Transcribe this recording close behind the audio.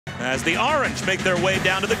as the Orange make their way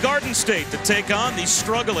down to the Garden State to take on the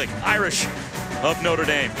struggling Irish of Notre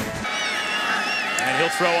Dame. And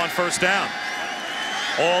he'll throw on first down.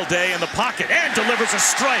 All day in the pocket and delivers a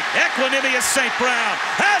strike. Equanimous St. Brown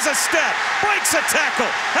has a step, breaks a tackle.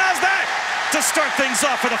 How's that to start things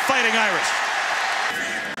off for the Fighting Irish?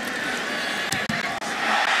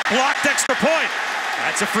 Blocked extra point.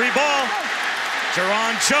 That's a free ball.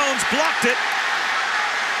 Jerron Jones blocked it.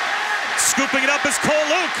 Scooping it up is Cole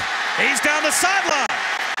Luke. He's down the sideline.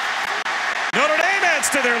 Notre Dame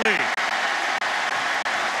adds to their lead.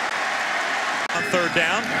 On third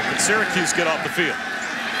down, but Syracuse get off the field.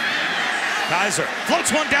 Kaiser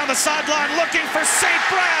floats one down the sideline looking for St.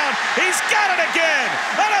 Brown. He's got it again.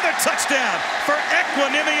 Another touchdown for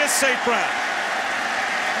Equanimous St. Brown.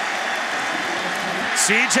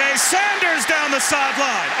 C.J. Sanders down the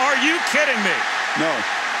sideline. Are you kidding me? No.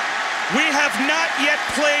 We have not yet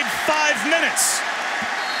played 5 minutes.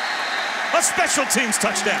 A special teams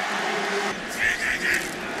touchdown.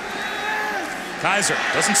 Kaiser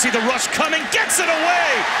doesn't see the rush coming, gets it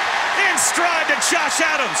away. In stride to Josh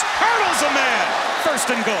Adams, hurdles a man. First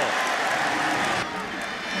and goal.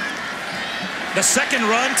 The second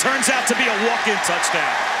run turns out to be a walk-in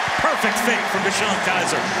touchdown. Perfect fake from DeShone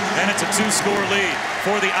Kizer. And it's a 2-score lead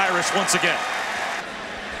for the Irish once again.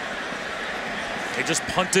 They just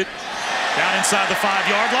punt it down inside the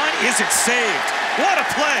 5-yard line. Is it saved? What a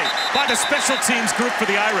play by the special teams group for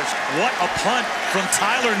the Irish. What a punt from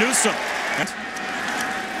Tyler Newsome.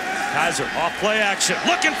 Kaiser off play action,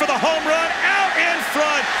 looking for the home run, out in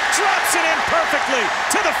front, drops it in perfectly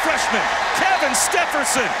to the freshman, Kevin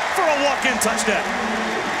Stefferson, for a walk-in touchdown.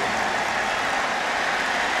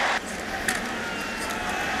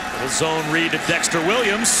 The zone read to Dexter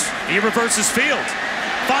Williams. He reverses field,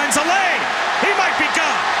 finds a lane. He might be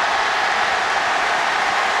gone.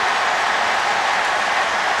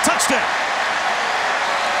 Touchdown.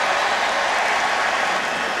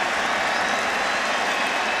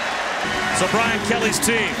 So Brian Kelly's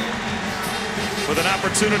team with an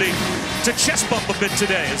opportunity to chest bump a bit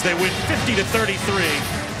today as they win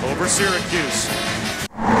 50-33 over Syracuse.